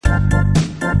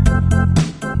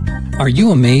Are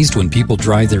you amazed when people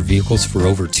drive their vehicles for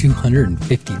over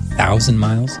 250,000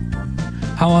 miles?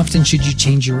 How often should you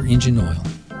change your engine oil?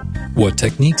 What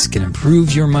techniques can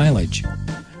improve your mileage?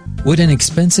 Would an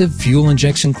expensive fuel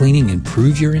injection cleaning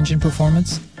improve your engine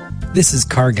performance? This is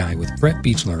Car Guy with Brett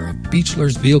Beechler of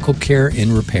Beechler's Vehicle Care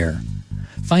and Repair.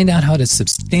 Find out how to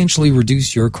substantially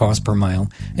reduce your cost per mile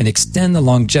and extend the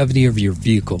longevity of your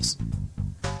vehicles.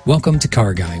 Welcome to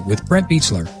Car Guy with Brett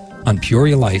Beechler on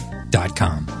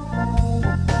PeoriaLife.com.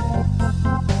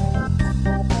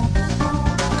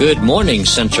 Good morning,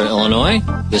 Central Illinois.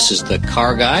 This is the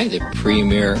Car Guy, the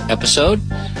premiere episode.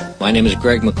 My name is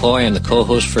Greg McCoy. I'm the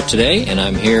co-host for today, and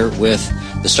I'm here with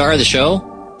the star of the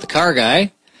show, the Car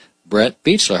Guy, Brett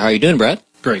Beechler. How are you doing, Brett?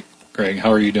 Great, Greg.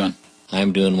 How are you doing?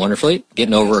 I'm doing wonderfully.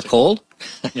 Getting over a cold.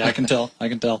 Yeah, I can tell.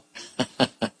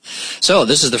 So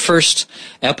this is the first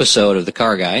episode of the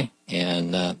Car Guy,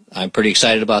 and I'm pretty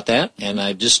excited about that, and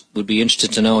I just would be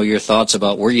interested to know your thoughts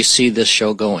about where you see this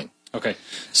show going. Okay,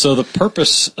 so the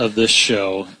purpose of this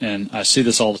show, and I see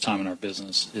this all the time in our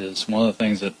business, is one of the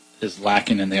things that is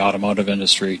lacking in the automotive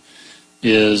industry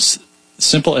is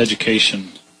simple education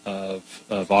of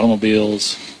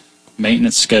automobiles,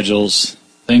 maintenance schedules,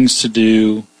 things to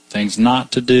do, things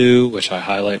not to do, which I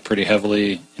highlight pretty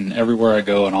heavily in everywhere I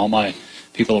go and all my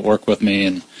people that work with me.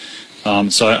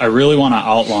 And so I really want to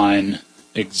outline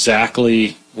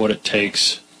exactly what it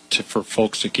takes for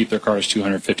folks to keep their cars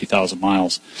 250,000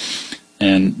 miles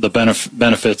and the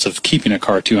benefits of keeping a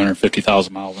car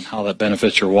 250,000 miles and how that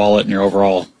benefits your wallet and your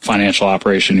overall financial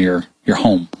operation, your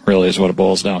home, really is what it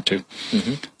boils down to.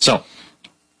 Mm-hmm. So,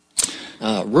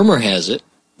 rumor has it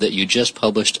that you just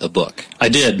published a book. I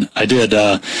did.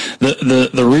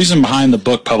 The reason behind the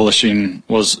book publishing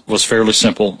was fairly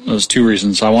simple. There's two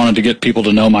reasons. I wanted to get people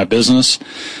to know my business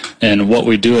and what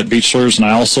we do at Beechler's, and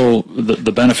I also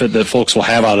the benefit that folks will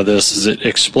have out of this is it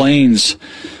explains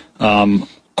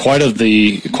quite a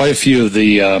few of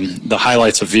the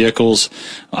highlights of vehicles.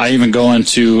 I even go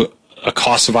into a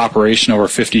cost of operation over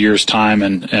 50 years' time,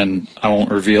 and I won't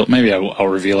reveal. Maybe I'll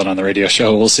reveal it on the radio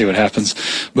show. We'll see what happens.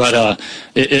 But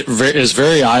it is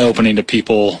very eye-opening to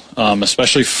people,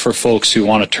 especially for folks who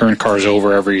want to turn cars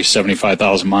over every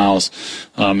 75,000 miles.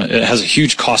 It has a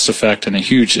huge cost effect and a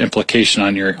huge implication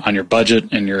on your budget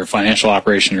and your financial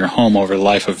operation, your home over the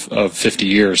life of 50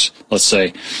 years, let's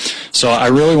say. So I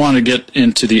really want to get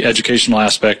into the educational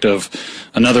aspect of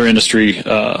another industry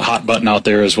hot button out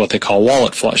there is what they call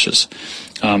wallet flushes.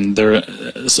 They're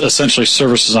essentially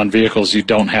services on vehicles you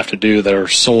don't have to do that are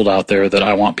sold out there that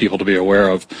I want people to be aware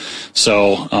of.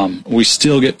 So we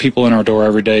still get people in our door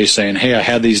every day saying, hey, I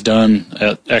had these done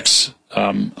at X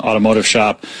automotive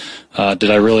shop.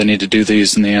 Did I really need to do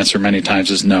these? And the answer many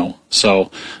times is no. So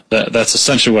that's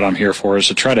essentially what I'm here for, is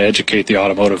to try to educate the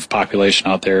automotive population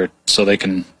out there so they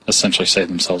can essentially save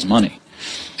themselves money.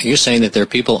 Are you saying that there are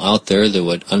people out there that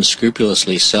would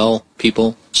unscrupulously sell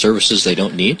people services they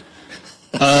don't need?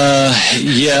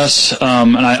 Yes,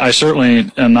 and I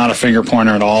certainly am not a finger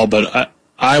pointer at all, but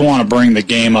I want to bring the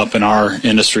game up in our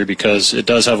industry because it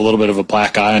does have a little bit of a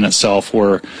black eye in itself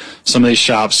where some of these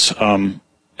shops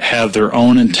have their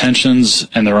own intentions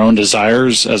and their own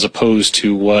desires as opposed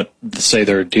to what, say,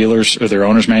 their dealers or their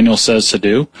owner's manual says to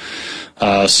do.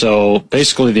 So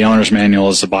basically the owner's manual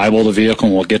is the Bible of the vehicle,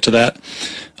 and we'll get to that.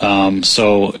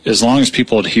 So as long as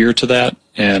people adhere to that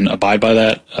and abide by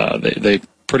that, they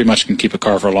pretty much can keep a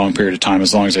car for a long period of time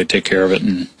as long as they take care of it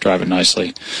and drive it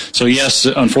nicely. So yes,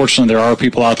 unfortunately there are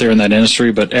people out there in that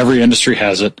industry, but every industry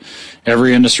has it.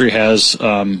 Every industry has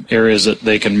areas that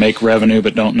they can make revenue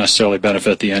but don't necessarily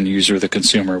benefit the end user, the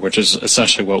consumer, which is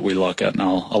essentially what we look at, and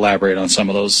I'll elaborate on some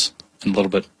of those in a little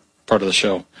bit part of the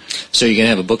show. So you're going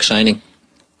to have a book signing?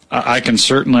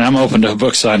 I'm open to a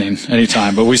book signing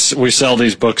anytime, but we sell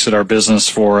these books at our business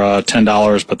for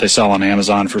 $10, but they sell on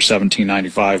Amazon for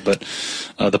 $17.95.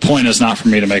 But the point is not for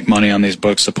me to make money on these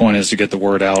books. The point is to get the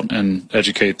word out and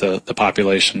educate the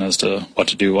population as to what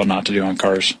to do, what not to do on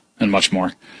cars, and much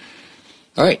more.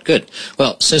 All right, good.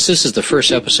 Well, since this is the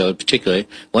first episode particularly,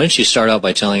 why don't you start out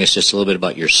by telling us just a little bit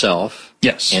about yourself?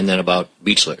 Yes. And then about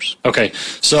Beechler's. Okay,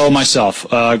 so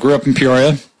myself, I grew up in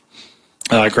Peoria.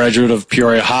 Graduate of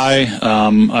Peoria High.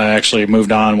 I actually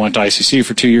moved on, went to ICC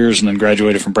for 2 years, and then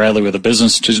graduated from Bradley with a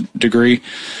business degree.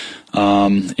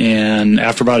 And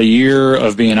after about a year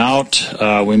of being out,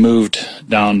 we moved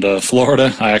down to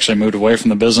Florida. I actually moved away from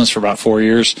the business for about 4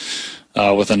 years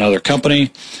with another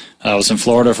company. I was in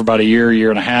Florida for about a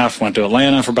year and a half, went to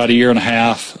Atlanta for about a year and a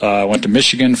half, went to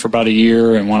Michigan for about a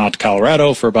year, and went out to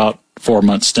Colorado for about 4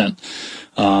 months stint.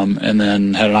 and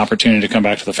then had an opportunity to come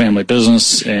back to the family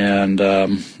business, and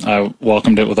I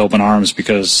welcomed it with open arms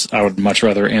because I would much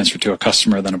rather answer to a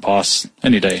customer than a boss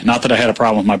any day. Not that I had a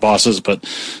problem with my bosses, but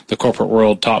the corporate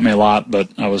world taught me a lot. But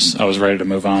I was ready to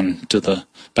move on to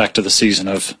back to the season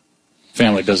of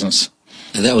family business.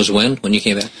 And that was when you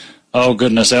came back? Oh,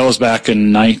 goodness. That was back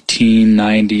in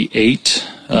 1998.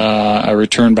 I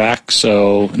returned back,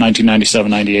 so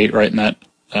 1997, 98, right in that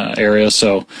area.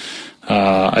 So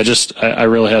I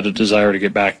really had a desire to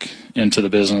get back into the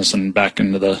business and back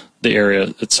into the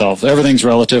area itself. Everything's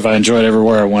relative. I enjoyed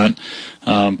everywhere I went,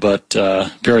 but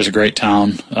Peoria's a great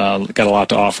town. Got a lot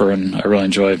to offer, and I really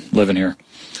enjoy living here.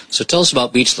 So tell us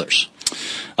about Beechlers.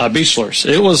 Beechlers.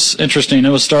 It was interesting. It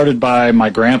was started by my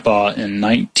grandpa in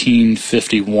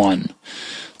 1951.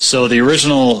 So the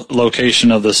original location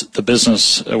of the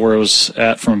business where it was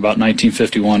at from about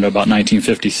 1951 to about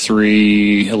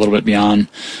 1953, a little bit beyond,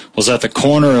 was at the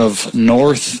corner of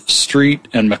North Street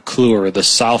and McClure, the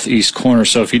southeast corner.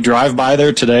 So if you drive by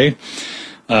there today,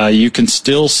 you can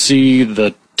still see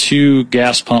the 2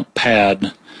 gas pump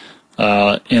pad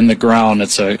in the ground.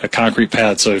 It's a concrete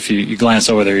pad, so if you glance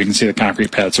over there, you can see the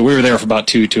concrete pad. So we were there for about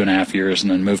 2.5 years, and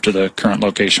then moved to the current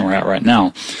location we're at right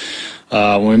now.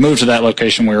 When we moved to that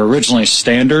location, we were originally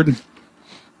Standard.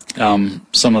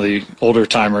 Some of the older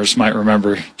timers might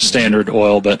remember Standard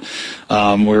Oil, but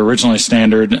we were originally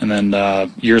Standard, and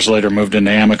then years later moved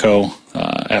into Amoco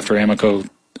after Amoco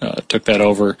took that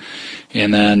over.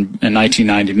 And then in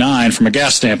 1999, from a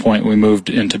gas standpoint, we moved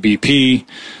into BP.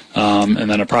 And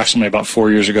then approximately about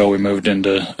 4 years ago, we moved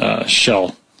into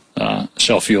Shell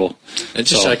Fuel. And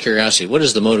just out of curiosity, what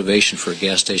is the motivation for a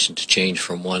gas station to change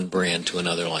from one brand to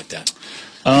another like that?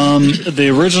 The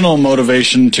original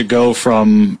motivation to go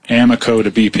from Amoco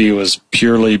to BP was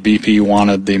purely BP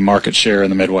wanted the market share in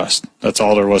the Midwest. That's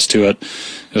all there was to it.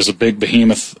 It was a big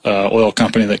behemoth oil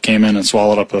company that came in and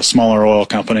swallowed up a smaller oil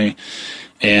company,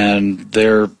 and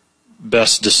their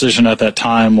best decision at that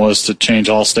time was to change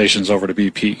all stations over to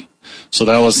BP. So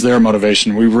that was their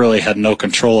motivation. We really had no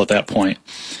control at that point.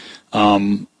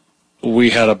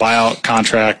 We had a buyout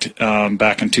contract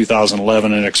back in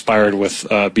 2011, and it expired with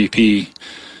BP,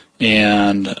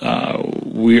 and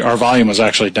our volume was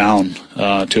actually down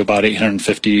to about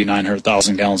 850,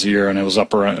 900,000 gallons a year, and it was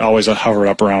always hovered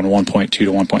up around 1.2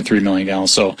 to 1.3 million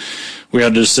gallons. So we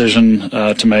had a decision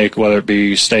to make, whether it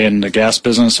be stay in the gas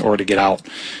business or to get out.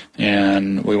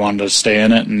 And we wanted to stay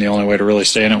in it, and the only way to really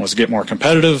stay in it was get more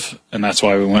competitive, and that's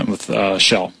why we went with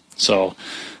Shell. So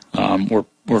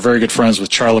we're very good friends with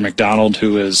Charlie McDonald,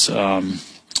 who is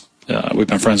we've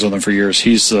been friends with him for years.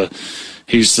 He's the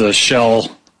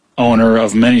Shell owner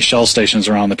of many Shell stations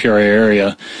around the Peoria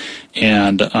area,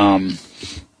 and have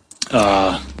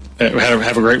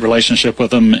a great relationship with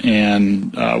them.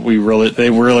 And they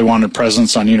really wanted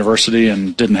presence on University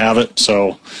and didn't have it,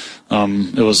 so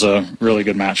it was a really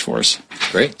good match for us.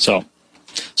 Great. So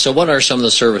what are some of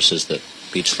the services that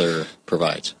Beechler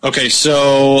provides? Okay,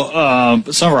 so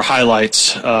some of our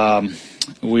highlights.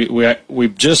 We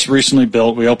just recently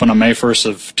built. We opened on May 1st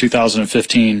of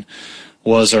 2015.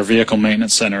 Was our vehicle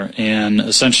maintenance center, and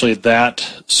essentially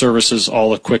that services all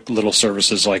the quick little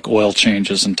services like oil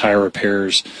changes and tire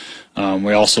repairs.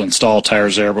 We also install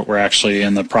tires there, but we're actually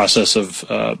in the process of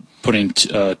putting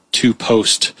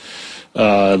 2-post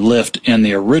lift in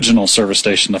the original service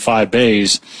station, the 5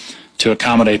 bays, to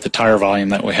accommodate the tire volume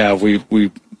that we have. We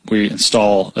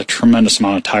install a tremendous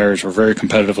amount of tires. We're very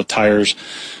competitive with tires,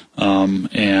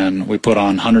 and we put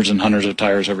on hundreds and hundreds of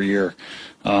tires every year.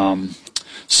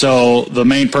 So the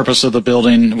main purpose of the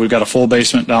building, we've got a full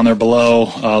basement down there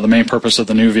below. The main purpose of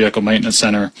the new vehicle maintenance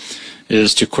center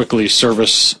is to quickly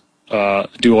service,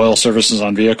 do oil services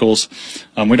on vehicles.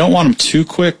 We don't want them too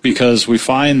quick because we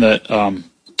find that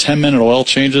 10-minute oil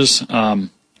changes,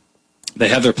 they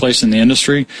have their place in the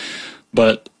industry,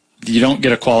 but you don't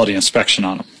get a quality inspection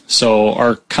on them. So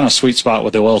our kind of sweet spot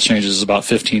with the oil changes is about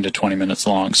 15 to 20 minutes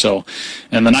long. So,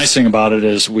 and the nice thing about it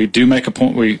is we do make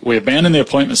we abandoned the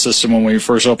appointment system when we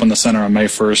first opened the center on May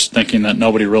 1st, thinking that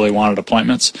nobody really wanted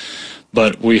appointments.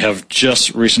 But we have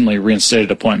just recently reinstated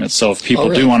appointments. So if people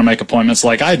do want to make appointments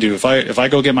like I do, if I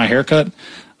go get my hair cut,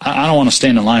 I don't want to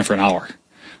stand in line for an hour.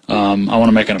 I want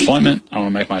to make an appointment. I want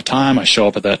to make my time. I show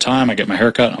up at that time. I get my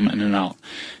hair cut. I'm in and out.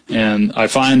 And I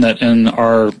find that in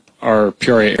our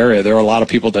Peoria area, there are a lot of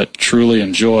people that truly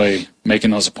enjoy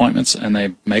making those appointments, and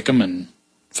they make them and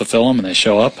fulfill them, and they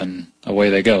show up, and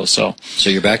away they go. So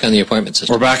you're back on the appointment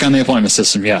system? We're back on the appointment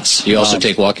system, yes. Do you also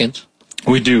take walk-ins?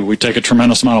 We do. We take a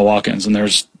tremendous amount of walk-ins, and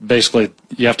there's basically,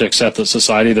 you have to accept that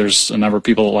society, there's a number of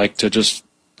people that like to just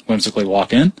whimsically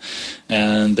walk in,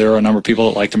 and there are a number of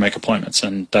people that like to make appointments,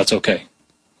 and that's okay.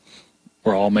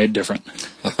 We're all made different.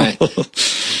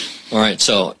 All right.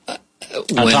 So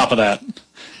on top of that,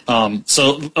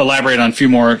 so elaborate on a few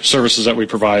more services that we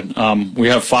provide. We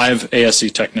have 5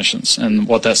 ASE technicians, and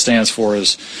what that stands for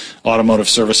is Automotive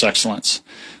Service Excellence.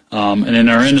 And in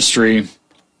our industry,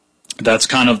 that's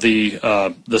kind of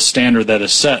the standard that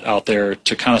is set out there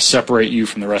to kind of separate you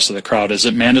from the rest of the crowd. Is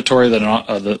it mandatory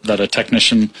that a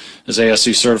technician is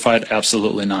ASE certified?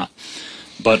 Absolutely not.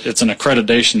 But it's an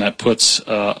accreditation that puts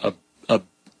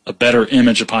a better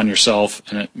image upon yourself,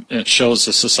 and it shows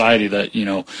the society that, you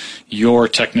know, your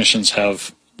technicians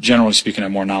have, generally speaking,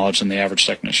 have more knowledge than the average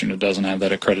technician who doesn't have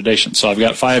that accreditation. So I've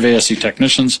got 5 ASE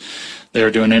technicians. They are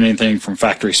doing anything from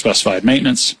factory specified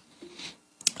maintenance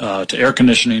to air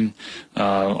conditioning.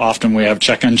 Often we have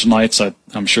check engine lights.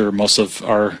 I'm sure most of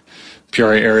our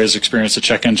Peoria areas experience a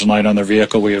check engine light on their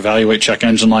vehicle. We evaluate check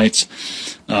engine lights,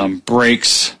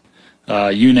 brakes,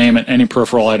 you name it, any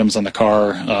peripheral items on the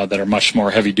car that are much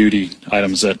more heavy-duty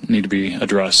items that need to be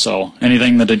addressed. So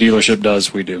anything that a dealership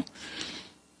does, we do.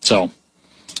 So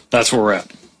that's where we're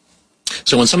at.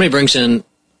 So when somebody brings in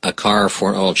a car for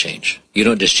an oil change, you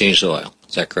don't just change the oil.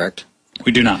 Is that correct?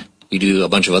 We do not. You do a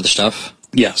bunch of other stuff?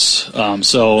 Yes.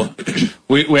 So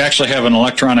we actually have an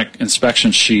electronic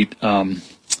inspection sheet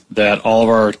that all of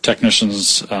our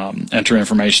technicians enter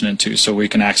information into, so we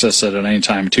can access it at any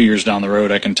time. 2 years down the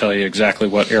road, I can tell you exactly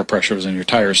what air pressure is in your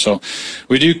tires. So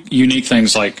we do unique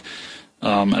things like,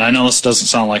 and I know this doesn't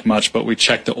sound like much, but we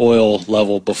check the oil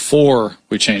level before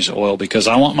we change the oil, because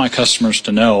I want my customers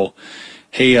to know,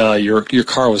 hey, your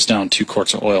car was down 2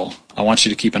 quarts of oil. I want you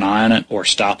to keep an eye on it or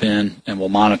stop in, and we'll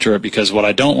monitor it, because what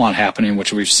I don't want happening,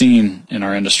 which we've seen in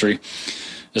our industry,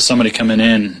 is somebody coming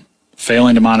in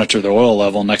failing to monitor the oil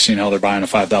level. Next thing you know, they're buying a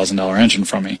 $5,000 engine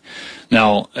from me.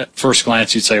 Now, at first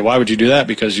glance, you'd say, why would you do that?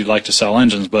 Because you'd like to sell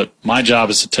engines. But our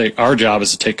job is to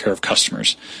take care of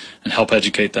customers and help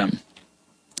educate them.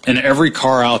 And every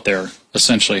car out there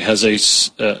essentially has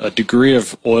a degree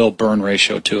of oil burn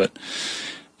ratio to it.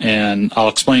 And I'll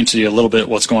explain to you a little bit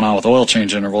what's going on with oil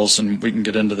change intervals, and we can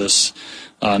get into this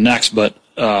next. But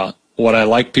what I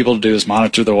like people to do is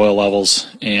monitor the oil levels,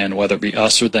 and whether it be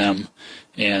us or them,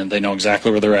 and they know exactly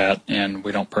where they're at, and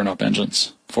we don't burn up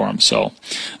engines for them. So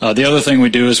the other thing we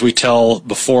do is we tell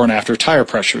before and after tire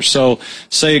pressure. So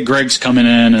say Greg's coming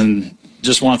in and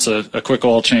just wants a quick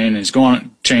oil change, and he's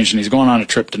going on a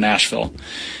trip to Nashville.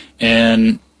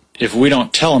 And if we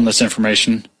don't tell him this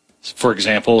information, for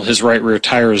example, his right rear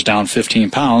tire is down 15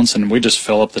 pounds, and we just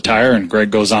fill up the tire, and Greg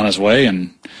goes on his way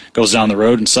and goes down the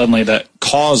road, and suddenly that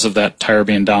cause of that tire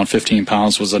being down 15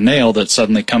 pounds was a nail that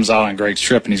suddenly comes out on Greg's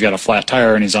trip, and he's got a flat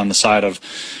tire, and he's on the side of,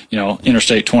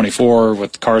 Interstate 24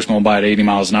 with cars going by at 80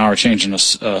 miles an hour, changing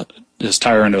his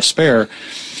tire into a spare.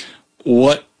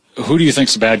 Who do you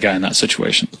think's the bad guy in that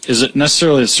situation? Is it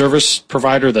necessarily the service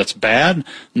provider that's bad?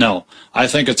 No. I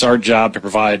think it's our job to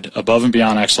provide above and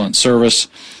beyond excellent service.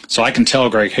 So I can tell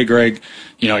Greg, hey, Greg,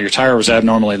 your tire was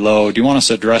abnormally low. Do you want us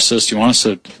to address this? Do you want us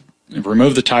to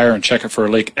remove the tire and check it for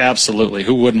a leak? Absolutely.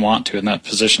 Who wouldn't want to in that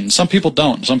position? Some people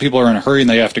don't. Some people are in a hurry and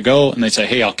they have to go, and they say,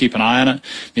 hey, I'll keep an eye on it.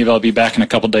 Maybe I'll be back in a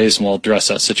couple of days and we'll address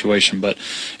that situation. But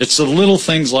it's the little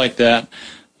things like that.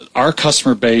 Our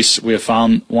customer base, we have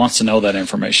found, wants to know that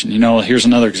information. Here's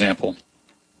another example.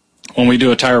 When we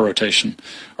do a tire rotation,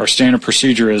 our standard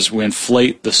procedure is we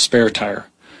inflate the spare tire.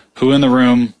 Who in the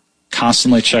room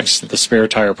constantly checks the spare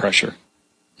tire pressure?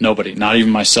 Nobody, not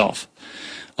even myself.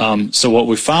 So what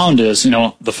we found is,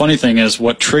 the funny thing is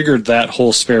what triggered that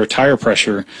whole spare tire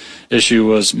pressure issue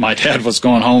was my dad was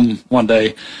going home one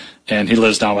day, and he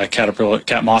lives down by Cat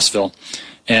Mossville,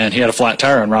 and he had a flat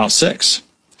tire on Route 6.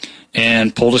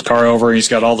 And pulled his car over. He's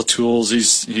got all the tools.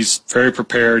 He's very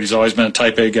prepared. He's always been a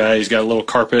Type A guy. He's got a little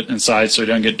carpet inside so he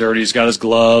doesn't get dirty. He's got his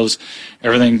gloves,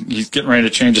 everything. He's getting ready to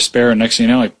change a spare, and next thing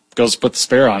you know, he goes to put the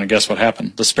spare on, and guess what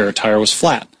happened? The spare tire was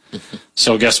flat.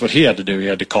 So guess what he had to do? He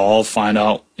had to call, find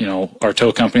out, our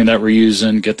tow company that we're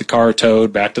using, get the car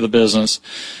towed back to the business.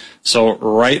 So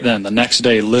right then, the next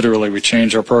day, literally, we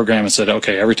changed our program and said,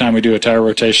 okay, every time we do a tire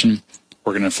rotation,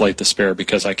 we're going to inflate the spare,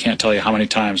 because I can't tell you how many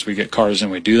times we get cars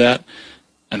and we do that,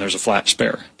 and there's a flat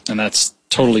spare. And that's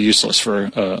totally useless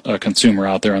for a consumer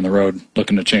out there on the road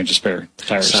looking to change a spare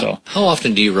tire. So how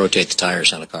often do you rotate the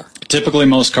tires on a car? Typically,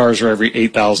 most cars are every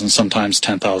 8,000, sometimes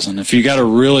 10,000. If you got a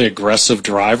really aggressive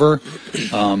driver,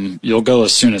 you'll go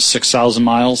as soon as 6,000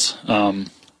 miles.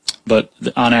 But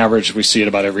on average, we see it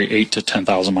about every 8 to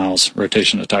 10,000 miles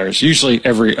rotation of tires, usually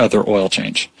every other oil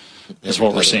change. Is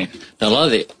what we're seeing. Now,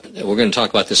 we're going to talk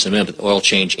about this in a minute, but the oil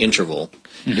change interval.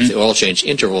 Mm-hmm. If the oil change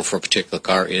interval for a particular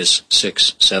car is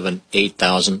 6, 7,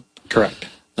 8,000. Correct.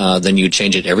 Then you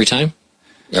change it every time?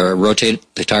 or rotate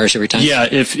the tires every time? Yeah,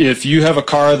 if you have a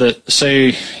car that,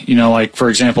 say, like, for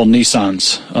example,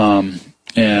 Nissans,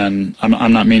 and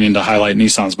I'm not meaning to highlight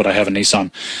Nissans, but I have a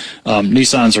Nissan.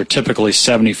 Nissans are typically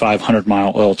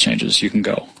 7,500-mile oil changes you can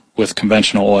go with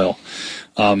conventional oil.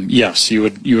 Yes, you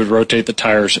would rotate the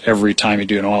tires every time you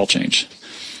do an oil change.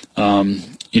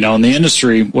 In the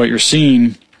industry, what you're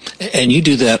seeing... And you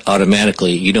do that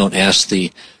automatically. You don't ask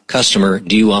the customer,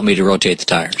 do you want me to rotate the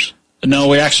tires? No,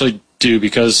 we actually do,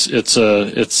 because it's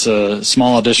a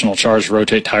small additional charge to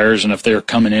rotate tires, and if they're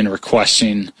coming in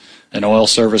requesting an oil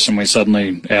service and we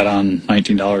suddenly add on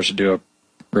 $19 to do a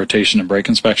rotation and brake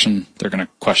inspection, they're going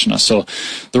to question us. So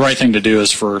the right thing to do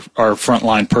is for our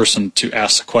frontline person to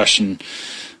ask the question.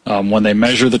 When they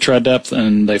measure the tread depth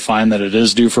and they find that it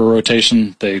is due for a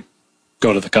rotation, they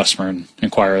go to the customer and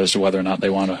inquire as to whether or not they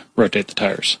want to rotate the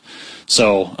tires.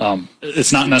 So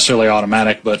it's not necessarily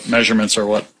automatic, but measurements are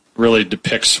what really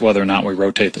depicts whether or not we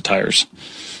rotate the tires.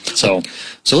 So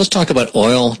let's talk about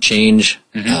oil change.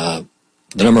 Mm-hmm.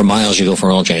 The number of miles you go for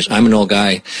an oil change. I'm an old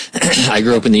guy. I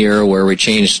grew up in the era where we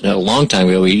changed, a long time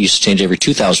ago, we used to change every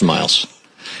 2,000 miles.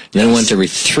 And then went to every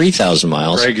 3,000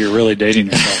 miles. Greg, you're really dating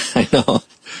yourself. I know.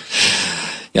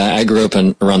 Yeah, I grew up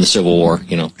around the Civil War,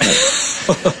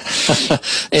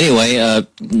 Anyway,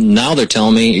 now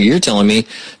you're telling me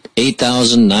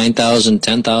 8,000, 9,000,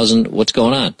 10,000. What's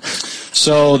going on?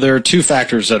 So there are two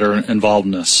factors that are involved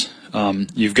in this.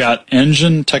 You've got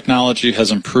engine technology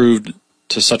has improved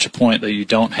to such a point that you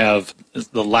don't have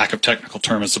the lack of technical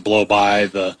term is the blow by,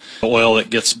 the oil that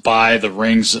gets by the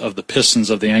rings of the pistons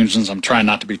of the engines. I'm trying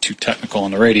not to be too technical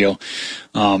on the radio.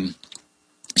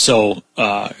 So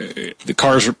the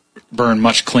cars burn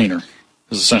much cleaner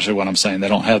is essentially what I'm saying. They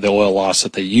don't have the oil loss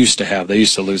that they used to have. They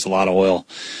used to lose a lot of oil,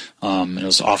 and it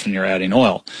was often you're adding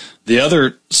oil. The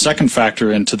other second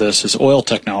factor into this is oil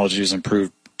technology has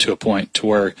improved to a point to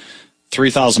where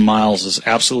 3,000 miles is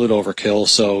absolute overkill.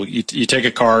 So you take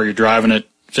a car, you're driving it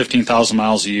 15,000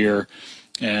 miles a year,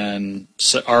 and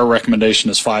our recommendation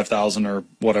is 5,000 or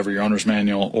whatever your owner's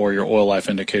manual or your oil life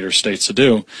indicator states to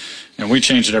do. And we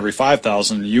change it every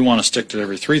 5,000. You want to stick to it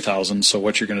every 3,000. So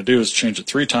what you're going to do is change it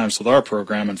 3 times with our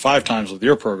program and 5 times with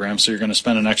your program. So you're going to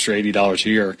spend an extra $80 a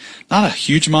year. Not a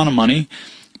huge amount of money,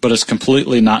 but it's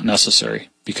completely not necessary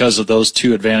because of those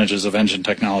two advantages of engine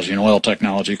technology and oil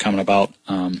technology coming about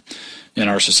in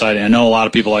our society. I know a lot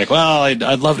of people are like, well,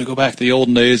 I'd love to go back to the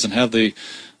olden days and have the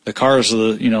cars,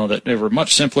 that they were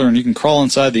much simpler and you can crawl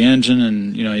inside the engine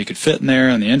and, you could fit in there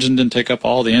and the engine didn't take up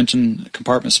all the engine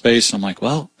compartment space. And I'm like,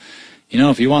 well,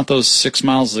 if you want those 6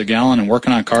 miles a gallon and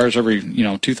working on cars every,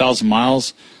 2,000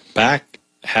 miles back,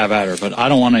 have at her. But I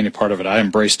don't want any part of it. I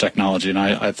embrace technology and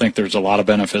I think there's a lot of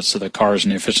benefits to the cars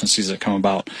and the efficiencies that come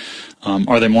about.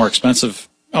 Are they more expensive?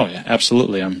 Oh yeah,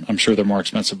 absolutely. I'm sure they're more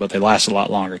expensive, but they last a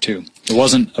lot longer too. It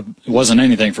wasn't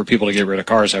anything for people to get rid of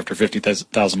cars after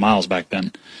 50,000 miles back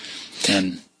then,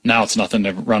 and now it's nothing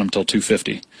to run them till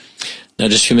 250. Now,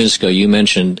 just a few minutes ago, you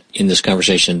mentioned in this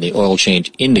conversation the oil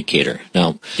change indicator.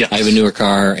 Now, yes. I have a newer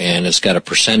car, and it's got a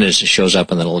percentage that shows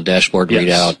up on the little dashboard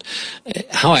readout.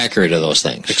 How accurate are those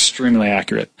things? Extremely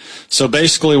accurate. So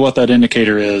basically what that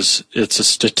indicator is, it's a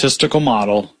statistical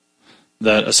model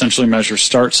that essentially measures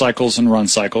start cycles and run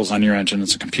cycles on your engine.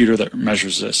 It's a computer that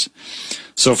measures this.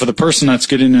 So for the person that's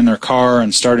getting in their car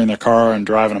and starting their car and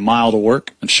driving a mile to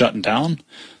work and shutting down,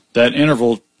 that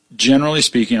interval, generally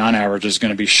speaking, on average, is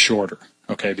going to be shorter,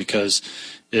 okay, because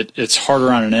it's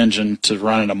harder on an engine to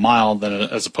run at a mile than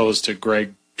as opposed to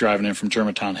Greg driving in from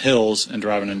Germantown Hills and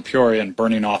driving in Peoria and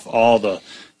burning off all the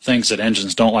things that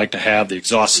engines don't like to have, the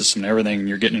exhaust system and everything, and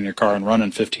you're getting in your car and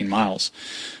running 15 miles.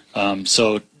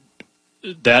 So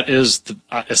that is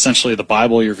essentially the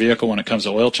Bible of your vehicle when it comes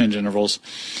to oil change intervals.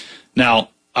 Now,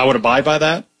 I would abide by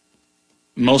that,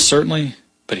 most certainly,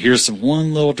 but here's the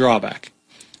one little drawback,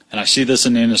 and I see this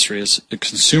in the industry, is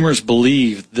consumers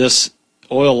believe this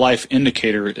oil life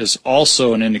indicator is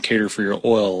also an indicator for your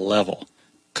oil level.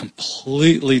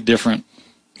 Completely different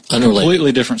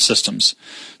systems.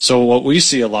 So what we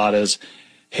see a lot is,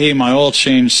 hey, my oil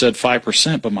change said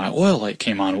 5%, but my oil light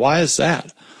came on. Why is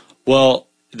that? Well,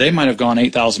 they might have gone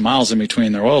 8,000 miles in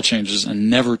between their oil changes and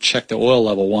never checked the oil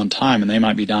level one time, and they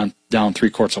might be down 3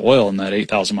 quarts of oil in that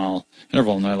 8,000 mile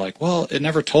interval. And they're like, well, it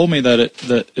never told me that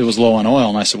it was low on oil.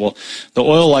 And I said, well, the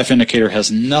oil life indicator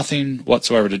has nothing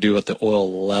whatsoever to do with the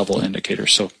oil level indicator.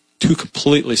 So 2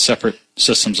 completely separate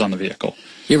systems on the vehicle.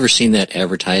 You ever seen that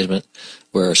advertisement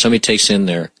where somebody takes in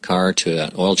their car to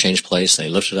an oil change place, and they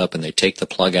lift it up and they take the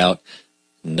plug out,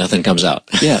 nothing comes out?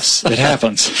 Yes, it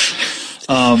happens.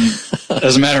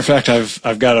 As a matter of fact,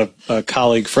 I've got a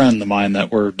colleague friend of mine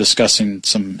that we're discussing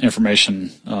some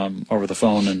information over the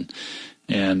phone,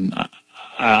 and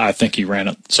I think he ran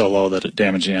it so low that it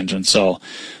damaged the engine. So,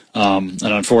 and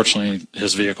unfortunately,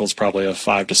 his vehicle is probably a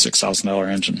 $5,000 to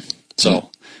 $6,000 engine. So,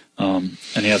 and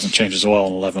he hasn't changed his oil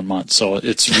in 11 months. So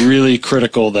it's really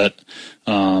critical that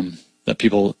that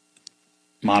people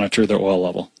monitor their oil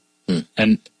level.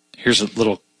 And here's a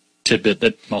little tidbit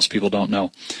that most people don't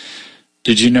know.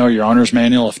 Did you know your owner's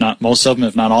manual, if not most of them,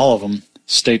 if not all of them,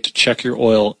 state to check your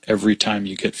oil every time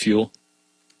you get fuel?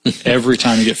 Every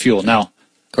time you get fuel. Now,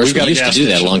 of course, we used to do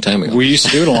that a long time ago. We used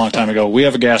to do it a long time ago. We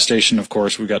have a gas station, of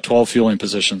course. We've got 12 fueling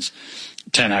positions,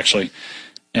 10 actually.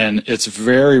 And it's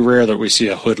very rare that we see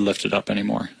a hood lifted up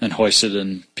anymore and hoisted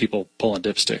and people pulling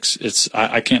dipsticks.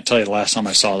 I can't tell you the last time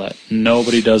I saw that.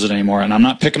 Nobody does it anymore. And I'm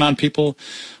not picking on people,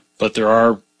 but there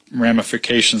are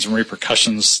ramifications and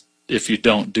repercussions if you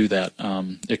don't do that.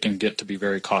 It can get to be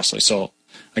very costly. So,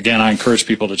 again, I encourage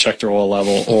people to check their oil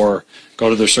level or go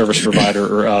to their service provider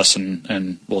or us,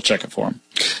 and we'll check it for them.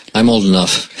 I'm old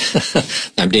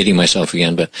enough. I'm dating myself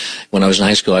again, but when I was in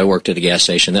high school, I worked at a gas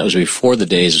station. That was before the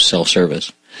days of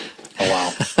self-service. Oh,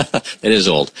 wow. It is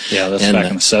old. Yeah, that's back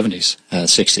in the 70s.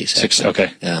 60s. 60s,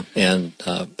 okay. Yeah, and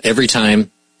every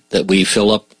time that we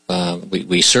fill up,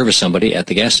 we service somebody at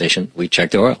the gas station, we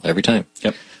check the oil every time.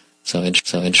 Yep. So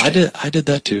interesting. I did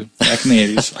that too. Back in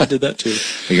the 80s, I did that too.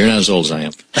 But you're not as old as I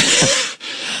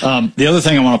am. The other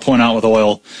thing I want to point out with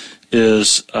oil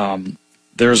is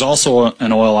there's also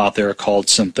an oil out there called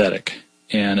synthetic,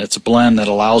 and it's a blend that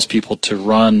allows people to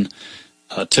run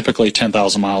typically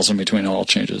 10,000 miles in between oil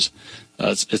changes.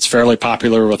 It's fairly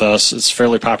popular with us. It's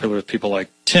fairly popular with people like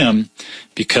Tim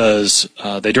because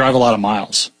they drive a lot of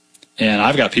miles. And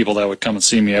I've got people that would come and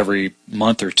see me every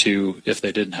month or two if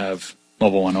they didn't have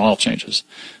Mobil 1 oil changes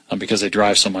because they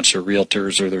drive so much. They're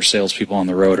realtors or they're salespeople on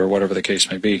the road or whatever the case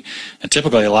may be. And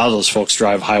typically a lot of those folks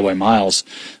drive highway miles,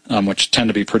 which tend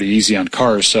to be pretty easy on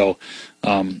cars. So,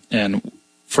 and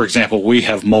for example, we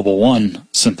have Mobil 1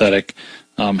 synthetic.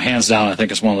 Hands down, I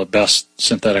think it's one of the best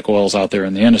synthetic oils out there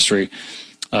in the industry.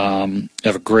 They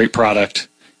have a great product,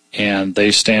 and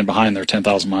they stand behind their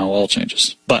 10,000-mile oil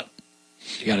changes. But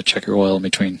you got to check your oil in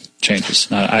between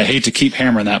changes. Now, I hate to keep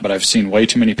hammering that, but I've seen way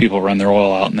too many people run their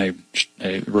oil out and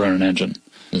they ruin an engine.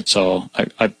 So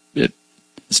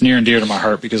it's near and dear to my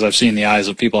heart because I've seen the eyes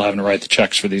of people having to write the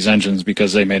checks for these engines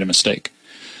because they made a mistake.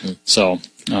 So,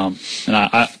 and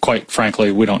I quite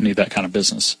frankly, we don't need that kind of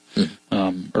business,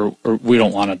 or we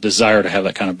don't want a desire to have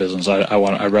that kind of business.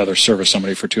 I'd rather service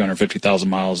somebody for 250,000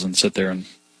 miles and sit there and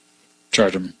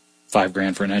charge them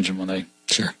 $5,000 for an engine when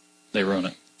they ruin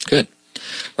it. Good.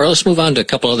 All right, let's move on to a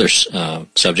couple other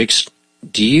subjects.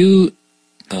 Do you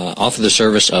offer the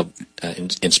service of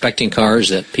inspecting cars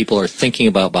that people are thinking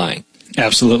about buying?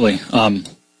 Absolutely.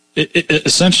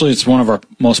 Essentially, it's one of our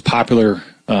most popular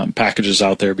packages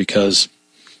out there because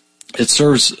it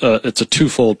serves it's a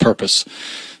twofold purpose.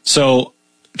 So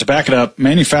to back it up,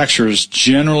 manufacturers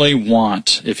generally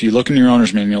want, if you look in your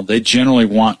owner's manual, they generally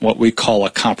want what we call a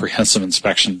comprehensive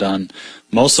inspection done.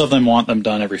 Most of them want them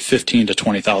done every 15 to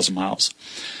 20,000 miles.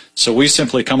 So we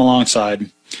simply come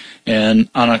alongside, and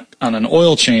on an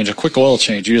oil change, a quick oil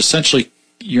change,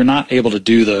 you're not able to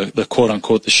do the quote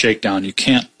unquote the shakedown. You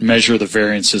can't measure the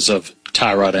variances of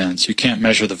tie rod ends. You can't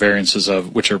measure the variances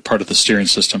of which are part of the steering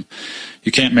system.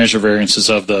 You can't measure variances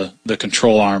of the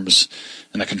control arms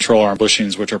and the control arm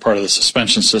bushings, which are part of the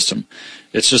suspension system.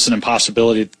 It's just an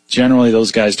impossibility. Generally, those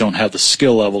guys don't have the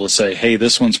skill level to say, hey,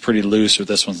 this one's pretty loose or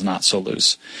this one's not so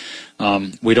loose.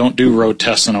 We don't do road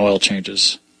tests on oil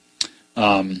changes.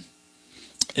 And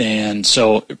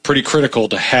so pretty critical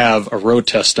to have a road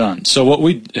test done. So what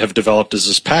we have developed is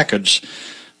this package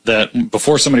that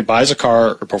before somebody buys a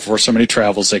car or before somebody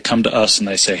travels, they come to us and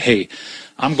they say, hey,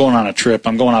 I'm going on a trip.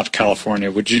 I'm going out to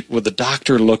California. Would the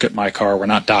doctor look at my car? We're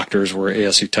not doctors. We're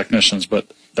ASE technicians,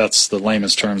 but that's the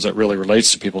layman's terms that really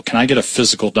relates to people. Can I get a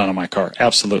physical done on my car?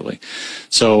 Absolutely.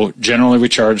 So generally we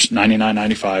charge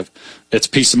 $99.95. It's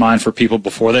peace of mind for people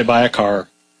before they buy a car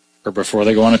or before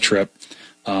they go on a trip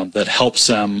that helps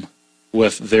them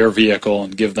with their vehicle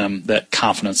and give them that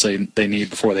confidence they need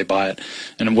before they buy it.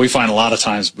 And we find a lot of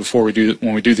times when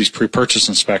we do these pre-purchase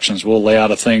inspections, we'll lay out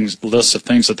a list of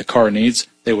things that the car needs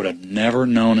they would have never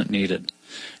known it needed.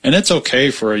 And it's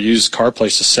okay for a used car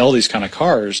place to sell these kind of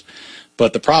cars,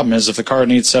 but the problem is if the car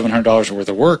needs $700 worth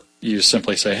of work, you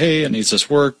simply say, hey, it needs this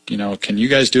work, can you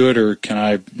guys do it or can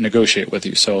I negotiate with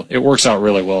you? So it works out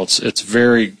really well. It's a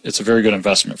very good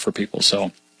investment for people.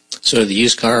 So So do the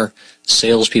used car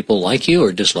salespeople like you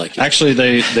or dislike you? Actually,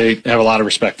 they have a lot of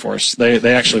respect for us.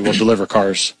 They actually will deliver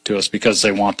cars to us because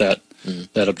they want that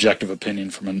objective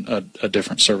opinion from a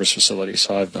different service facility.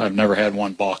 So I've never had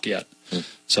one balk yet.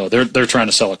 So they're trying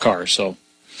to sell a car. So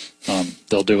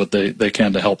they'll do what they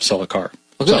can to help sell a car.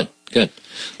 Well, good.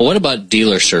 Well, what about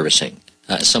dealer servicing?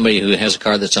 Somebody who has a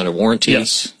car that's under warranty.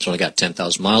 Yes. It's only got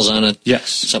 10,000 miles on it. Yes.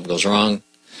 Something goes wrong.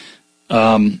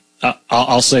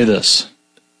 I'll say this.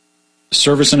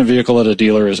 Servicing a vehicle at a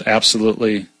dealer is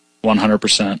absolutely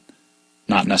 100%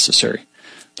 not necessary.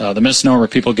 The misnomer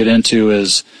people get into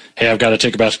is, hey, I've got to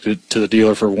take it back to the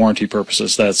dealer for warranty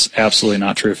purposes. That's absolutely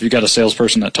not true. If you've got a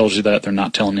salesperson that tells you that, they're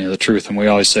not telling you the truth. And we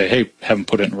always say, hey, have them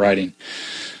put it in writing.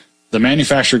 The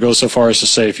manufacturer goes so far as to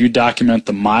say if you document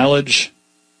the mileage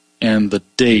and the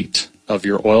date of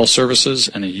your oil services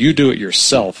and you do it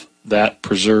yourself, that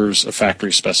preserves a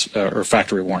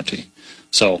factory warranty.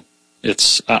 So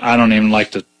I don't even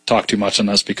like to talk too much on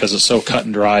this because it's so cut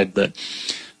and dried that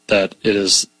it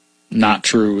is not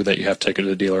true that you have to take it to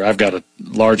the dealer. I've got a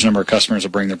large number of customers that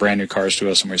bring their brand new cars to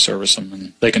us and we service them,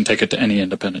 and they can take it to any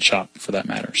independent shop for that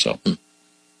matter. So,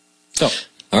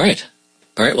 All right.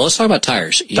 Well, let's talk about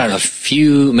tires. A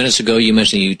few minutes ago, you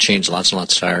mentioned you changed lots and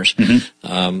lots of tires.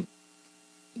 Mm-hmm.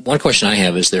 One question I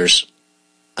have is there's,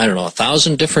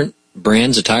 1,000 different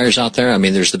brands of tires out there. I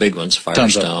mean, there's the big ones,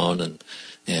 Firestone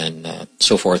and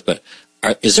so forth. But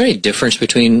is there any difference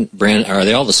between brand? Are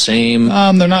they all the same?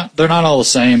 They're not all the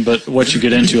same. But what you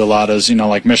get into a lot is,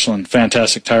 like Michelin,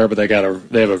 fantastic tire, but they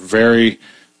have a very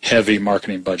heavy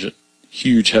marketing budget,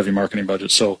 huge heavy marketing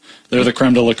budget. So they're the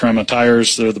creme de la creme of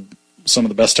tires. They're some of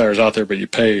the best tires out there, but you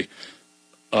pay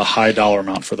a high dollar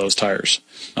amount for those tires.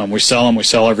 We sell them. We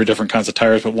sell every different kinds of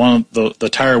tires, but one of the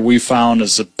tire we found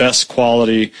is the best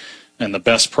quality and the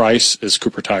best price is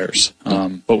Cooper tires.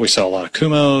 But we sell a lot of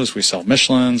Kumos, we sell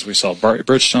Michelins, we sell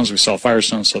Bridgestones, we sell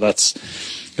Firestones. So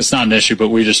it's not an issue, but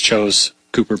we just chose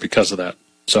Cooper because of that.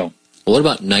 So, what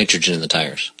about nitrogen in the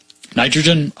tires?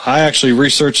 Nitrogen, I actually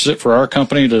researched it for our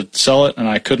company to sell it, and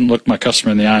I couldn't look my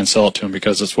customer in the eye and sell it to him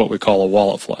because it's what we call a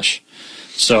wallet flush.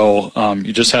 So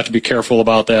you just have to be careful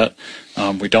about that.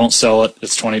 We don't sell it.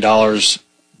 It's $20.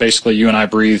 Basically, you and I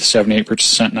breathe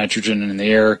 78% nitrogen in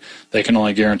the air. They can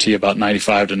only guarantee about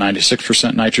 95 to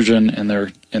 96% nitrogen in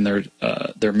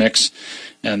their mix.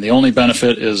 And the only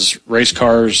benefit is race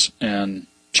cars and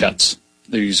jets.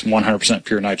 They use 100%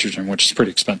 pure nitrogen, which is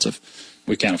pretty expensive.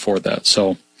 We can't afford that.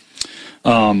 So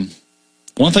one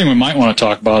thing we might want to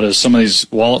talk about is some of these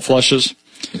wallet flushes.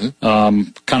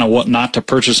 Mm-hmm. Kind of what not to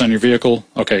purchase on your vehicle.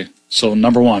 Okay, so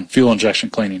number one, fuel injection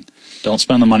cleaning. Don't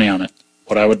spend the money on it.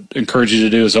 What I would encourage you to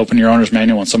do is open your owner's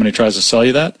manual when somebody tries to sell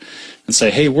you that and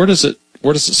say, hey, where does it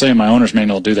say in my owner's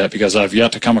manual to do that? Because I've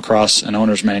yet to come across an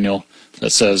owner's manual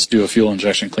that says do a fuel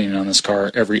injection cleaning on this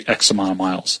car every X amount of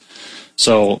miles.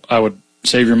 So I would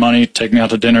save your money, take me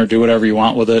out to dinner, do whatever you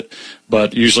want with it,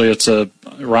 but usually it's around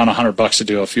 $100 to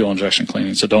do a fuel injection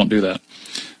cleaning, so don't do that.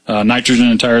 Nitrogen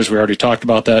in tires, we already talked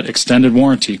about that. Extended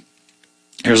warranty.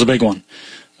 Here's a big one.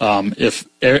 If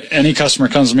any customer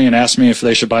comes to me and asks me if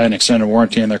they should buy an extended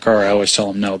warranty in their car, I always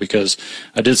tell them no, because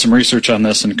I did some research on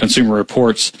this in Consumer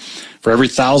Reports. For every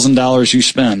 $1,000 you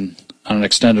spend on an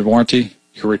extended warranty,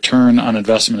 your return on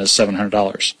investment is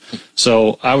 $700.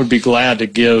 So I would be glad to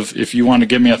if you want to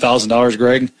give me $1,000,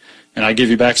 Greg, and I give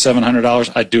you back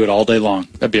 $700, I'd do it all day long.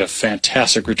 That'd be a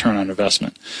fantastic return on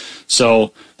investment.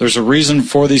 So there's a reason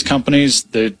for these companies.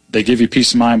 They give you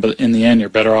peace of mind, but in the end, you're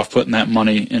better off putting that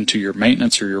money into your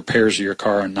maintenance or your repairs of your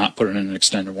car and not putting it in an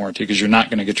extended warranty, because you're not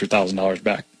going to get your $1,000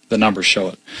 back. The numbers show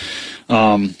it.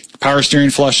 Power steering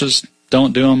flushes,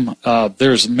 don't do them.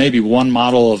 There's maybe one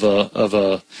model of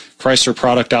a Chrysler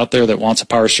product out there that wants a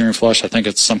power steering flush. I think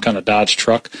it's some kind of Dodge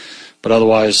truck. But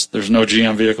otherwise, there's no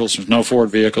GM vehicles, there's no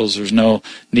Ford vehicles, there's no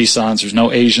Nissans, there's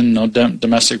no Asian, no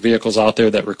domestic vehicles out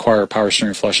there that require power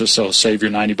steering flushes, so save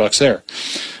your $90 there.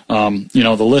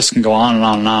 The list can go on and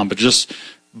on and on, but just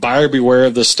buyer beware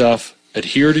of this stuff.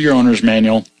 Adhere to your owner's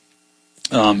manual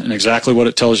and exactly what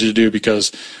it tells you to do,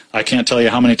 because I can't tell you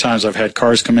how many times I've had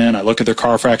cars come in, I look at their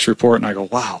Carfax report, and I go,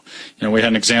 wow. We had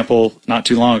an example not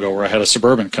too long ago where I had a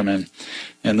Suburban come in,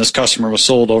 and this customer was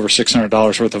sold over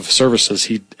 $600 worth of services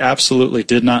he absolutely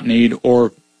did not need,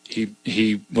 or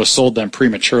he was sold them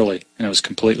prematurely, and it was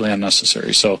completely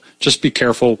unnecessary. So just be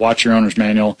careful, watch your owner's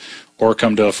manual, or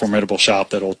come to a formidable shop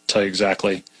that'll tell you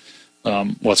exactly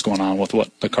what's going on with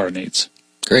what the car needs.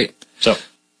 Great. So,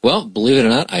 Well, believe it or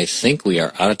not, I think we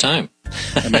are out of time.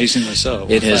 Amazingly so.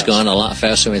 It has gone a lot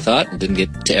faster than we thought and didn't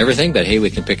get to everything, but hey, we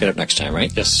can pick it up next time,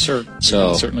 right? Yes, sir. So,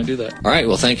 we can certainly do that. All right.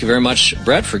 Well, thank you very much,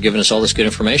 Brett, for giving us all this good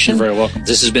information. You're very welcome.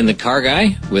 This has been The Car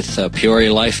Guy with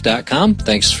PeoriaLife.com.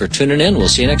 Thanks for tuning in. We'll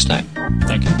see you next time.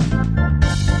 Thank you.